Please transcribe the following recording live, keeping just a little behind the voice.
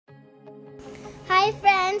Hi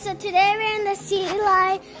friends, so today we're in the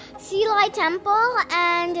Hsi Lai Temple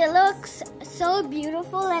and it looks so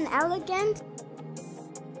beautiful and elegant.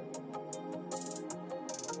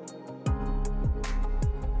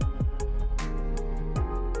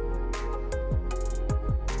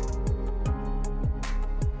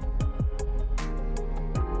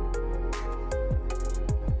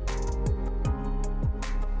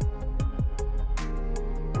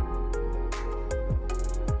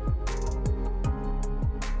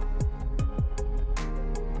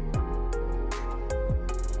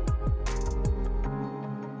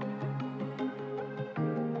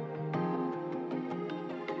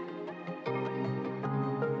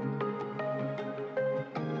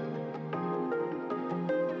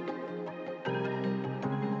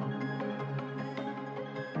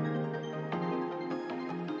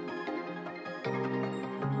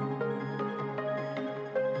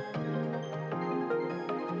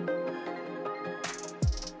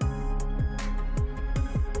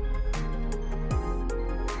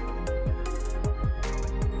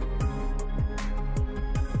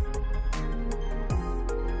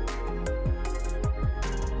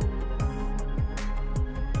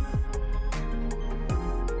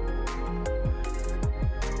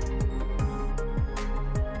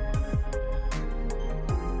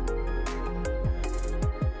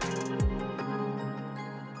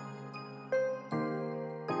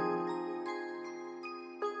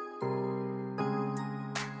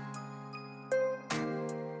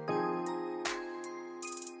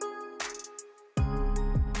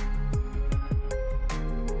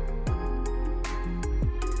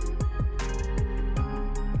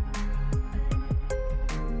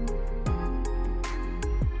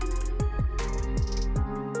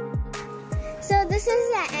 So this is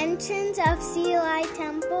the entrance of Hsi Lai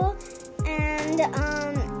Temple, and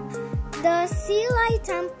the Hsi Lai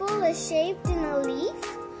Temple is shaped in a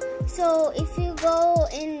leaf. So if you go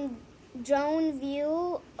in drone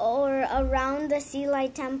view or around the Hsi Lai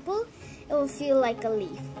Temple, it will feel like a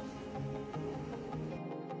leaf.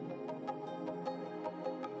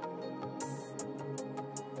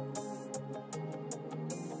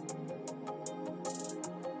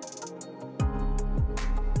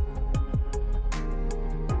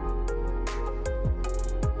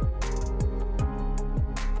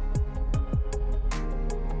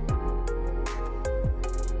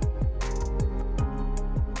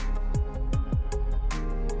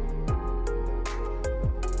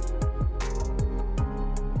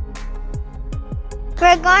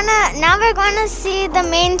 We're gonna see the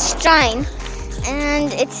main shrine,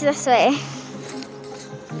 and it's this way.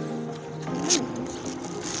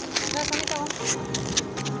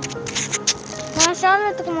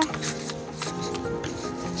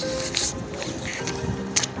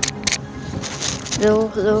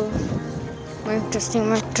 Hello.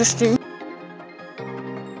 Interesting.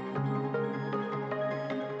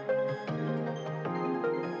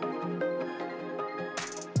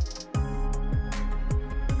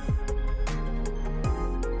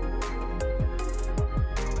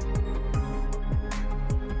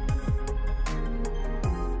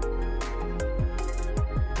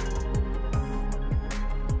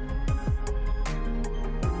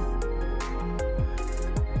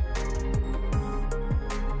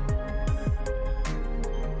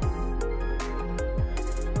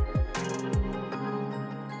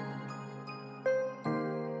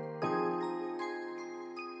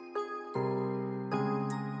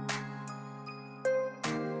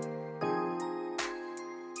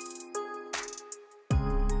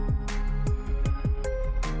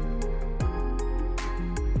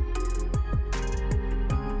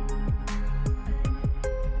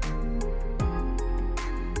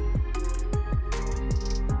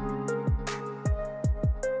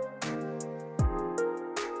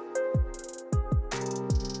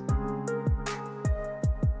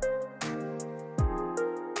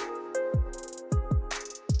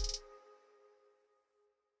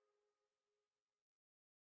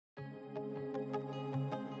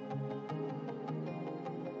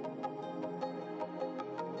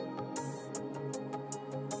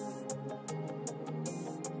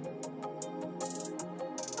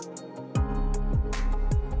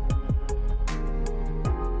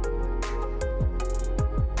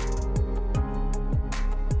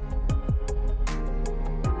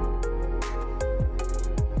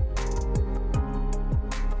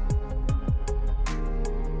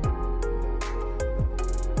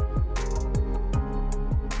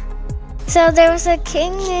 So there was a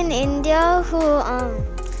king in India who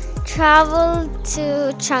traveled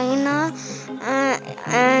to China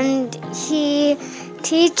and he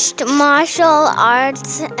teached martial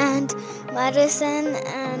arts and medicine,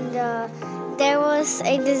 and there was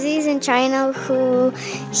a disease in China who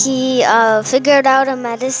he figured out a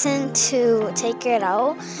medicine to take it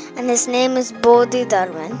out, and his name is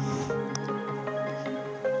Bodhidharma.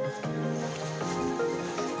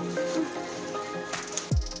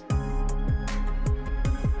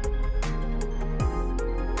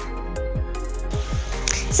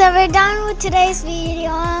 So we're done with today's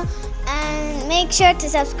video, and make sure to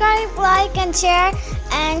subscribe, like, and share,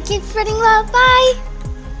 and keep spreading love. Bye!